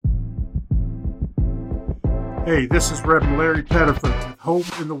Hey, this is Reverend Larry Pettiford with Hope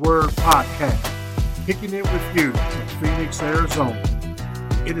in the Word podcast, kicking it with you in Phoenix, Arizona.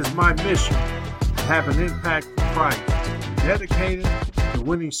 It is my mission to have an impact for Christ, dedicated to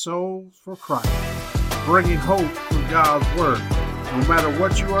winning souls for Christ, bringing hope through God's Word, no matter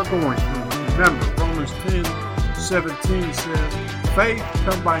what you are going through. Remember, Romans 10:17 says, faith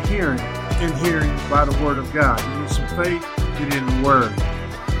comes by hearing, and hearing by the Word of God. You need some faith, get in the Word.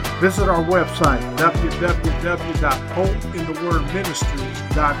 Visit our website,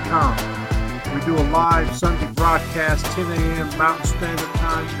 www.hopeinthewordministries.com. We do a live Sunday broadcast, 10 a.m. Mountain Standard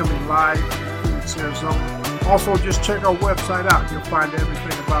Time, coming live in Phoenix, Arizona. Also, just check our website out. You'll find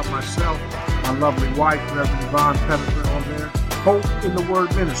everything about myself, my lovely wife, Reverend Yvonne Pettiford, on there.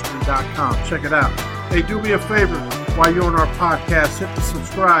 Hopeinthewordministry.com. Check it out. Hey, do me a favor while you're on our podcast, hit the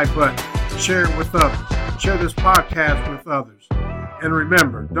subscribe button, share it with others. Share this podcast with others. And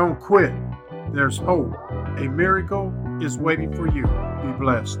remember, don't quit. There's hope. A miracle is waiting for you. Be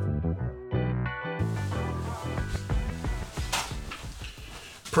blessed.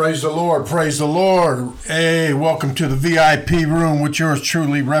 Praise the Lord. Praise the Lord. Hey, welcome to the VIP room with yours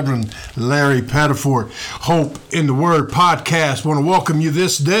truly, Reverend Larry Pettiford. Hope in the Word podcast. Want to welcome you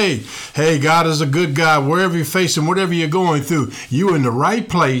this day. Hey, God is a good God. Wherever you're facing, whatever you're going through, you're in the right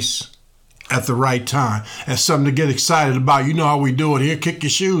place at the right time. That's something to get excited about. You know how we do it here. Kick your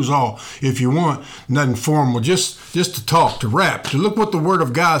shoes off if you want. Nothing formal. Just to talk, to rap, to look what the Word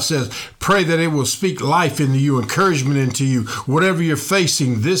of God says. Pray that it will speak life into you, encouragement into you, whatever you're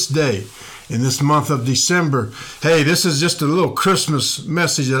facing this day, in this month of December. Hey, this is just a little Christmas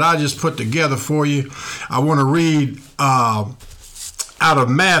message that I just put together for you. I want to read out of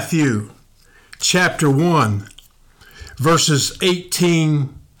Matthew chapter 1, verses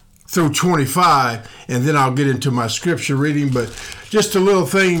 18 through 25, and then I'll get into my scripture reading, but just a little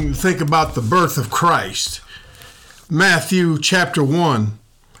thing to think about the birth of Christ. Matthew chapter 1,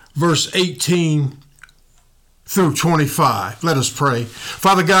 verse 18 through 25. Let us pray.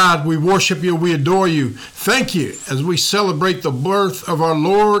 Father God, we worship you, we adore you. Thank you as we celebrate the birth of our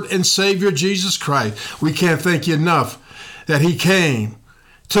Lord and Savior Jesus Christ. We can't thank you enough that he came,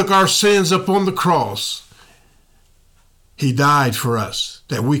 took our sins up on the cross. He died for us,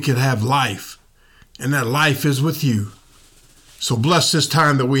 that we could have life, and that life is with you. So bless this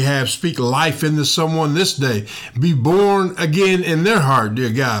time that we have. Speak life into someone this day. Be born again in their heart, dear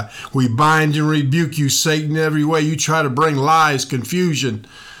God. We bind and rebuke you, Satan, every way you try to bring lies, confusion,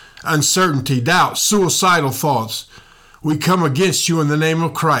 uncertainty, doubt, suicidal thoughts. We come against you in the name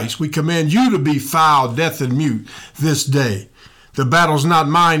of Christ. We command you to be foul, deaf, and mute this day. The battle's not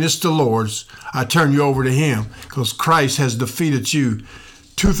mine, it's the Lord's. I turn you over to him because Christ has defeated you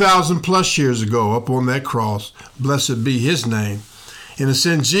 2,000 plus years ago up on that cross. Blessed be his name. And it's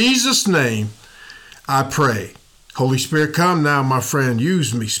in Jesus' name I pray. Holy Spirit, come now, my friend.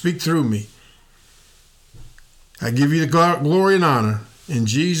 Use me. Speak through me. I give you the glory and honor. In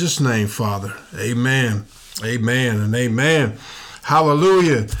Jesus' name, Father. Amen. Amen and amen.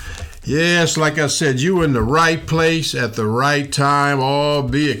 Hallelujah. Yes, like I said, you in the right place at the right time. All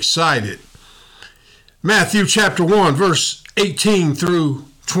be excited. Matthew chapter 1, verse 18 through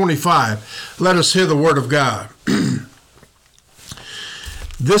 25. Let us hear the word of God.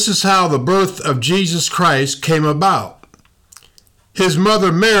 This is how the birth of Jesus Christ came about. His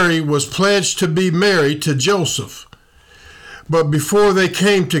mother Mary was pledged to be married to Joseph. But before they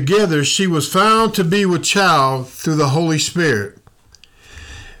came together, she was found to be with child through the Holy Spirit.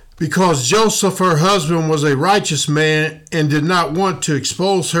 Because Joseph, her husband, was a righteous man and did not want to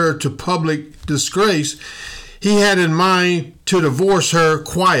expose her to public disgrace, he had in mind to divorce her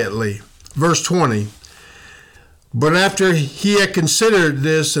quietly. Verse 20. But after he had considered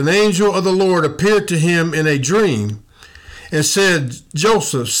this, an angel of the Lord appeared to him in a dream and said,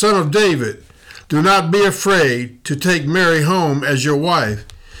 Joseph, son of David, do not be afraid to take Mary home as your wife,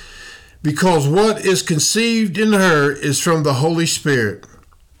 because what is conceived in her is from the Holy Spirit.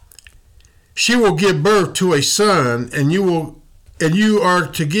 She will give birth to a son, and you are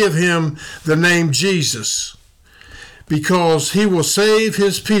to give him the name Jesus, because he will save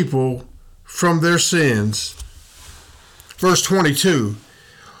his people from their sins. Verse 22.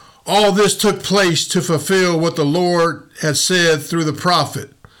 All this took place to fulfill what the Lord had said through the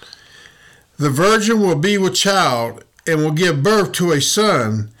prophet. The virgin will be with child and will give birth to a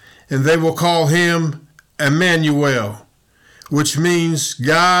son, and they will call him Emmanuel, which means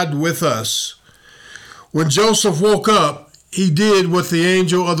God with us. When Joseph woke up, he did what the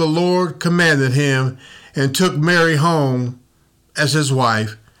angel of the Lord commanded him and took Mary home as his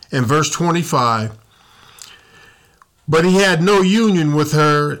wife. In verse 25, but he had no union with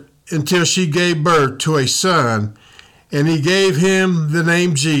her until she gave birth to a son, and he gave him the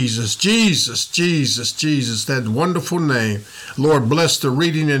name Jesus. Jesus, Jesus, Jesus, that wonderful name. Lord, bless the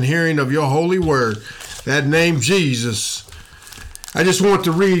reading and hearing of your holy word. That name, Jesus. I just want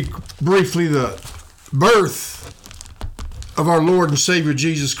to read briefly the birth of our Lord and Savior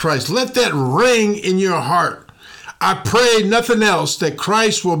Jesus Christ. Let that ring in your heart. I pray nothing else that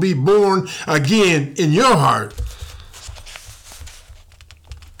Christ will be born again in your heart.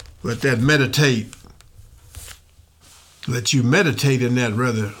 Let that meditate. Let you meditate in that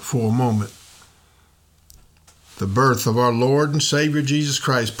rather for a moment. The birth of our Lord and Savior Jesus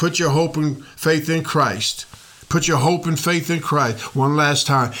Christ. Put your hope and faith in Christ. Put your hope and faith in Christ. One last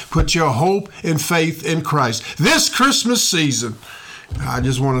time. Put your hope and faith in Christ. This Christmas season, I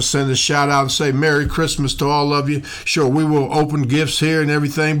just want to send a shout out and say Merry Christmas to all of you. Sure, we will open gifts here and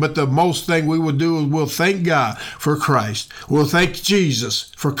everything, but the most thing we will do is we'll thank God for Christ. We'll thank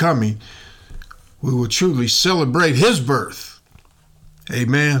Jesus for coming. We will truly celebrate his birth.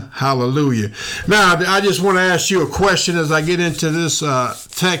 Amen. Hallelujah. Now, I just want to ask you a question as I get into this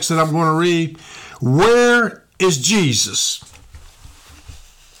text that I'm going to read. Where is Jesus?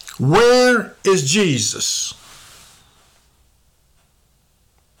 Where is Jesus?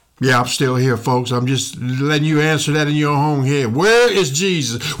 Yeah, I'm still here, folks. I'm just letting you answer that in your own head. Where is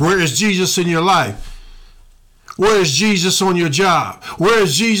Jesus? Where is Jesus in your life? Where is Jesus on your job? Where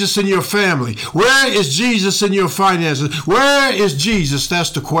is Jesus in your family? Where is Jesus in your finances? Where is Jesus? That's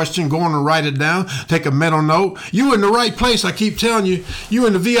the question. Go on and write it down. Take a mental note. You in the right place. I keep telling you. You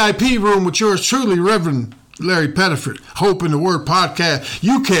in the VIP room with yours truly, Reverend Larry Pettiford, Hope in the Word podcast.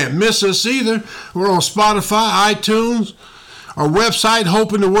 You can't miss us either. We're on Spotify, iTunes, our website,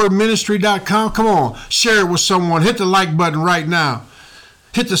 hopeinthewordministry.com. Come on, share it with someone. Hit the like button right now.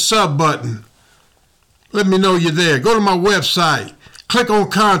 Hit the sub button. Let me know you're there. Go to my website. Click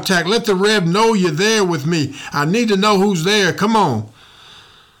on contact. Let the Rev know you're there with me. I need to know who's there. Come on.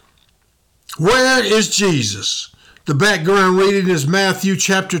 Where is Jesus? The background reading is Matthew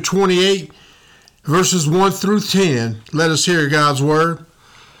chapter 28, verses 1 through 10. Let us hear God's word.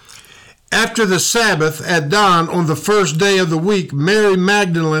 After the Sabbath, at dawn on the first day of the week, Mary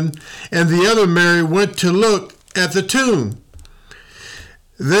Magdalene and the other Mary went to look at the tomb.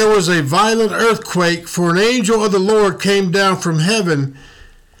 There was a violent earthquake, for an angel of the Lord came down from heaven,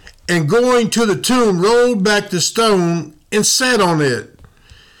 and going to the tomb, rolled back the stone and sat on it.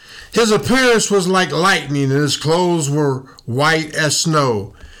 His appearance was like lightning, and his clothes were white as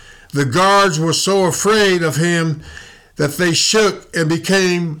snow. The guards were so afraid of him that they shook and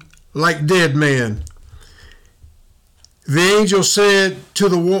became like dead men. The angel said to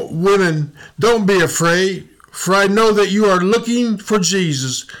the women, "Don't be afraid, for I know that you are looking for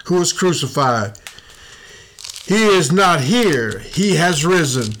Jesus who was crucified. He is not here. He has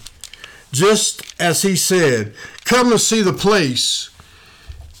risen, just as he said. Come and see the place."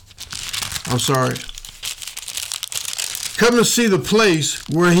 Come and see the place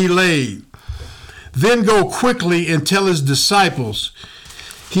where he laid. Then go quickly and tell his disciples,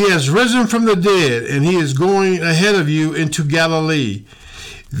 he has risen from the dead, and he is going ahead of you into Galilee.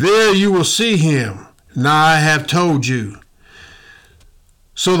 There you will see him. Now I have told you.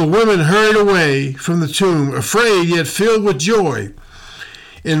 So the women hurried away from the tomb, afraid yet filled with joy,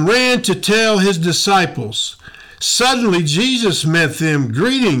 and ran to tell his disciples. Suddenly Jesus met them.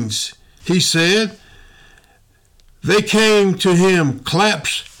 "Greetings," he said. They came to him,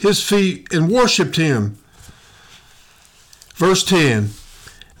 clapped his feet, and worshipped him. Verse 10.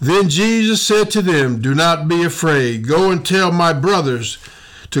 Then Jesus said to them, "Do not be afraid. Go and tell my brothers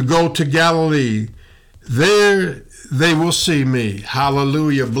to go to Galilee. There they will see me."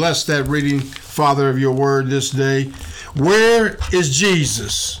 Hallelujah. Bless that reading, Father, of your word this day. Where is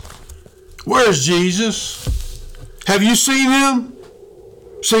Jesus? Where is Jesus? Have you seen him?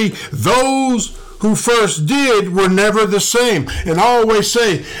 See, those who first did were never the same. And I always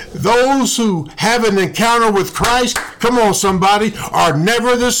say, those who have an encounter with Christ, come on somebody, are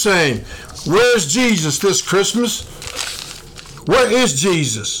never the same. Where's Jesus this Christmas? Where is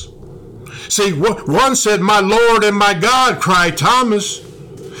Jesus? See, one said, "My Lord and my God," cried Thomas.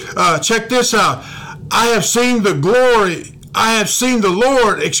 Check this out. "I have seen the glory. I have seen the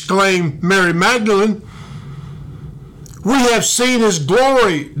Lord," exclaimed Mary Magdalene. "We have seen his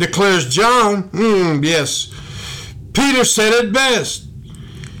glory," declares John. Yes. Peter said it best.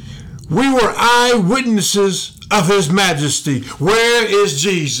 "We were eyewitnesses of his majesty." Where is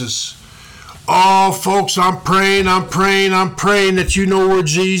Jesus? Oh, folks, I'm praying that you know where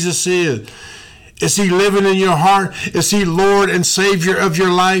Jesus is. Is he living in your heart? Is he Lord and Savior of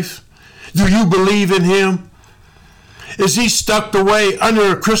your life? Do you believe in him? Is he stuck away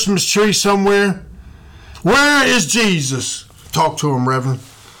under a Christmas tree somewhere? Where is Jesus? Talk to him, Reverend.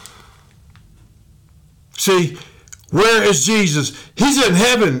 See, where is Jesus? He's in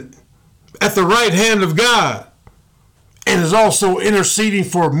heaven at the right hand of God and is also interceding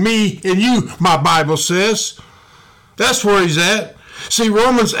for me and you, my Bible says. That's where he's at. See,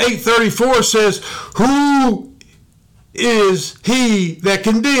 Romans 8:34 says, who is he that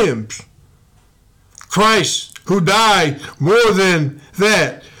condemns? Christ, who died, more than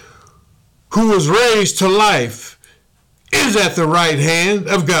that, who was raised to life, is at the right hand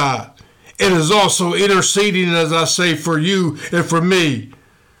of God and is also interceding, as I say, for you and for me.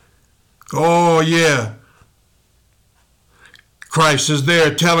 Oh, yeah. Christ is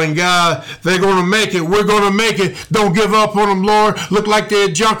there telling God they're going to make it. We're going to make it. Don't give up on them, Lord. Look like they're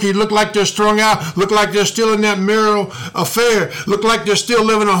a junkie. Look like they're strung out. Look like they're still in that marital affair. Look like they're still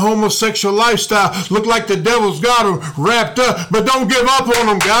living a homosexual lifestyle. Look like the devil's got them wrapped up. But don't give up on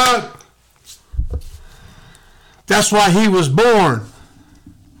them, God. That's why he was born,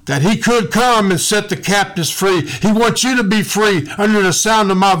 that he could come and set the captives free. He wants you to be free under the sound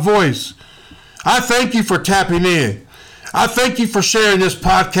of my voice. I thank you for tapping in. I thank you for sharing this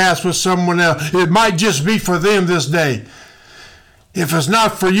podcast with someone else. It might just be for them this day. If it's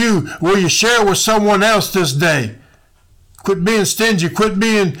not for you, will you share it with someone else this day? Quit being stingy. Quit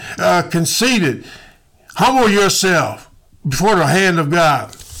being conceited. Humble yourself before the hand of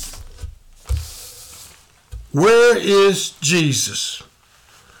God. Where is Jesus?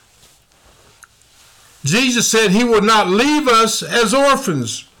 Jesus said he would not leave us as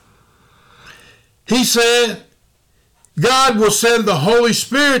orphans. He said God will send the Holy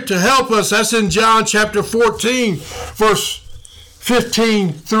Spirit to help us. That's in John chapter 14, verse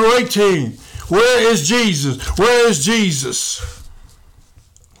 15 through 18. Where is Jesus? Where is Jesus?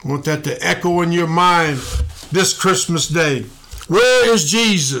 I want that to echo in your mind this Christmas day. Where is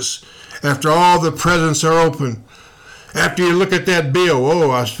Jesus? After all the presents are open. After you look at that bill, oh,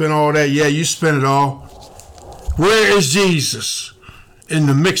 I spent all that. Yeah, you spent it all. Where is Jesus? In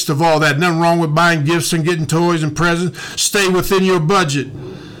the midst of all that, nothing wrong with buying gifts and getting toys and presents. Stay within your budget.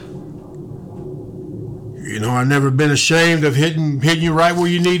 You know, I've never been ashamed of hitting you right where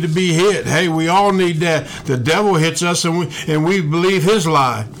you need to be hit. Hey, we all need that. The devil hits us and we believe his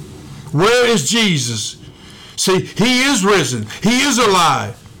lie. Where is Jesus? See, he is risen. He is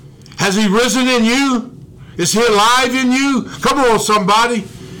alive. Has he risen in you? Is he alive in you? Come on, somebody.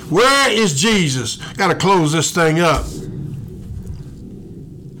 Where is Jesus? Got to close this thing up.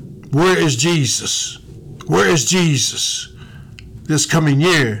 Where is Jesus? Where is Jesus? This coming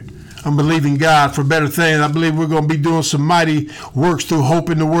year, I'm believing God for better things. I believe we're going to be doing some mighty works through Hope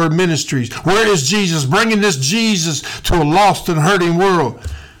in the Word Ministries. Where is Jesus? Bringing this Jesus to a lost and hurting world.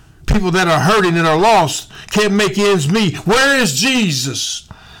 People that are hurting and are lost can't make ends meet. Where is Jesus?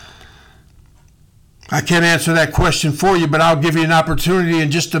 I can't answer that question for you, but I'll give you an opportunity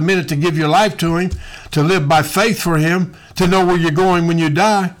in just a minute to give your life to him, to live by faith for him, to know where you're going when you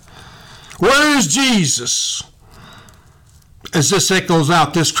die. Where is Jesus? As this echoes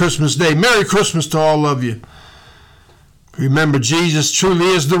out this Christmas day, Merry Christmas to all of you. Remember, Jesus truly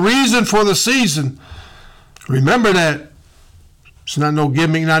is the reason for the season. Remember that. It's not no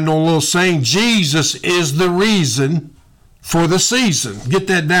gimmick, not no little saying. Jesus is the reason for the season. Get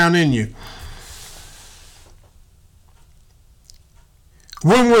that down in you.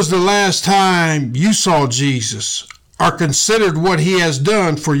 When was the last time you saw Jesus or considered what he has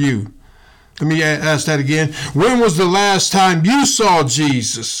done for you? Let me ask that again. When was the last time you saw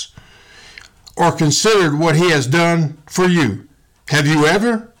Jesus or considered what he has done for you? Have you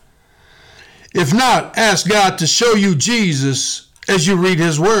ever? If not, ask God to show you Jesus as you read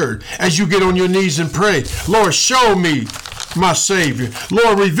his word, as you get on your knees and pray. Lord, show me my Savior.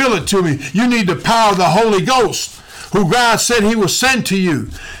 Lord, reveal it to me. You need the power of the Holy Ghost, who God said he will send to you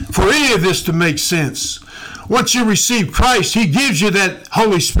for any of this to make sense. Once you receive Christ, he gives you that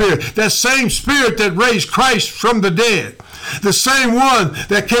Holy Spirit, that same Spirit that raised Christ from the dead, the same one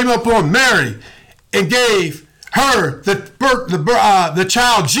that came upon Mary and gave her the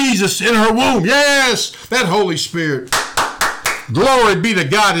child Jesus in her womb. Yes, that Holy Spirit. Glory be to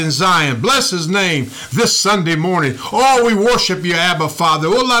God in Zion. Bless his name this Sunday morning. Oh, we worship you, Abba Father.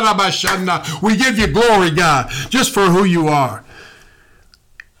 We give you glory, God, just for who you are.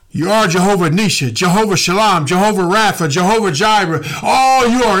 You are Jehovah Nisha, Jehovah Shalom, Jehovah Rapha, Jehovah Jireh. Oh,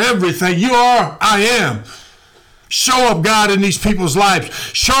 you are everything. You are I am. Show up, God, in these people's lives.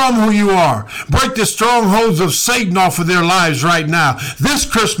 Show them who you are. Break the strongholds of Satan off of their lives right now. This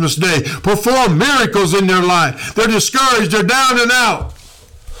Christmas day, perform miracles in their life. They're discouraged. They're down and out.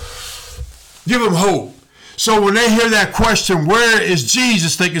 Give them hope. So when they hear that question, where is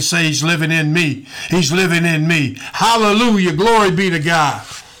Jesus? They can say, he's living in me. He's living in me. Hallelujah. Glory be to God.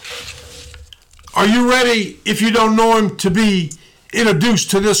 Are you ready, if you don't know him, to be introduced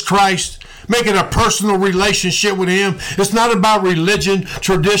to this Christ? Making a personal relationship with him. It's not about religion,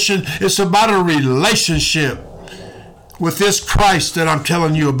 tradition. It's about a relationship with this Christ that I'm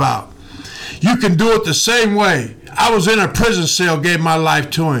telling you about. You can do it the same way. I was in a prison cell, gave my life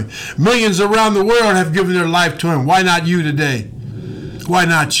to him. Millions around the world have given their life to him. Why not you today? Why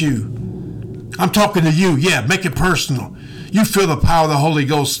not you? I'm talking to you. Yeah, make it personal. You feel the power of the Holy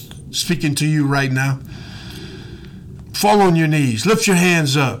Ghost speaking to you right now. Fall on your knees. Lift your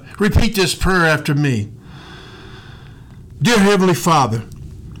hands up. Repeat this prayer after me. Dear Heavenly Father,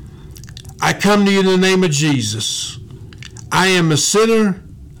 I come to you in the name of Jesus. I am a sinner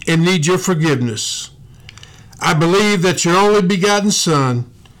and need your forgiveness. I believe that your only begotten Son,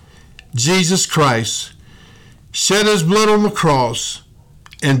 Jesus Christ, shed his blood on the cross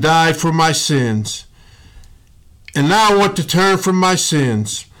and died for my sins. And now I want to turn from my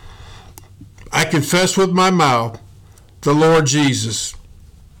sins. I confess with my mouth the Lord Jesus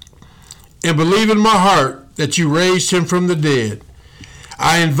and believe in my heart that you raised him from the dead.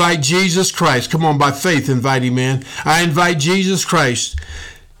 I invite Jesus Christ. Come on, by faith, invite him in. I invite Jesus Christ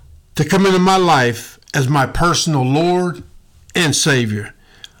to come into my life as my personal Lord and Savior.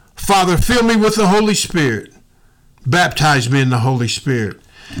 Father, fill me with the Holy Spirit. Baptize me in the Holy Spirit.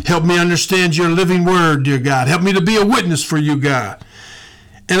 Help me understand your living word, dear God. Help me to be a witness for you, God.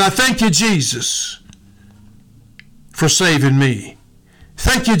 And I thank you, Jesus, for saving me.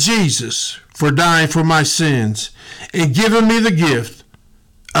 Thank you, Jesus, for dying for my sins and giving me the gift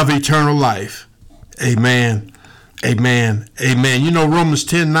of eternal life. Amen. Amen. Amen. You know, Romans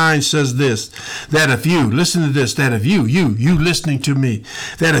 10:9 says this, that if you, listen to this, that if you listening to me,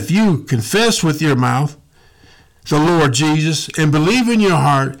 that if you confess with your mouth the Lord Jesus and believe in your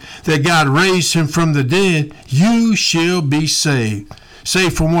heart that God raised him from the dead, you shall be saved.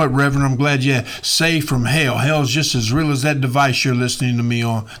 Saved from what, Reverend? I'm glad you asked. Saved from hell. Hell's just as real as that device you're listening to me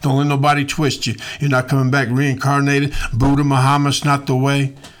on. Don't let nobody twist you. You're not coming back reincarnated. Buddha, Muhammad's not the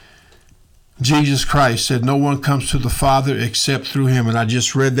way. Jesus Christ said no one comes to the Father except through him. And I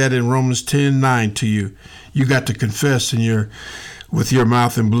just read that in Romans 10:9 to you. You got to confess with your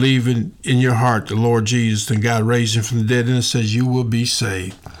mouth and believe in your heart the Lord Jesus and God raised him from the dead. And it says you will be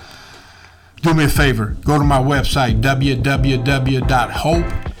saved. Do me a favor. Go to my website,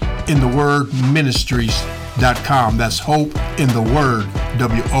 www.hopeinthewordministries.com. That's Hope in the Word,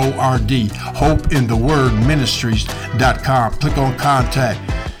 W-O-R-D, hopeinthewordministries.com. Click on Contact.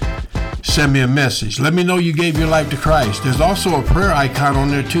 Send me a message. Let me know you gave your life to Christ. There's also a prayer icon on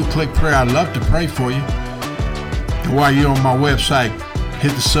there too. Click prayer. I'd love to pray for you. And while you're on my website,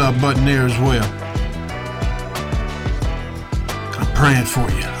 hit the sub button there as well. I'm praying for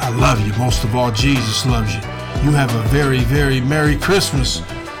you. I love you. Most of all, Jesus loves you. You have a very, very Merry Christmas.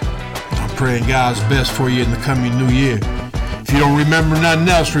 I'm praying God's best for you in the coming new year. If you don't remember nothing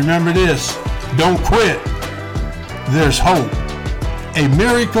else, remember this. Don't quit. There's hope. A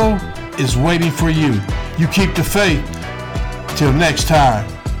miracle is waiting for you. You keep the faith. Till next time,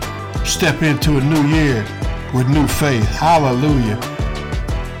 step into a new year with new faith. Hallelujah.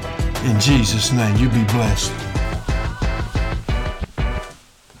 In Jesus' name, you be blessed.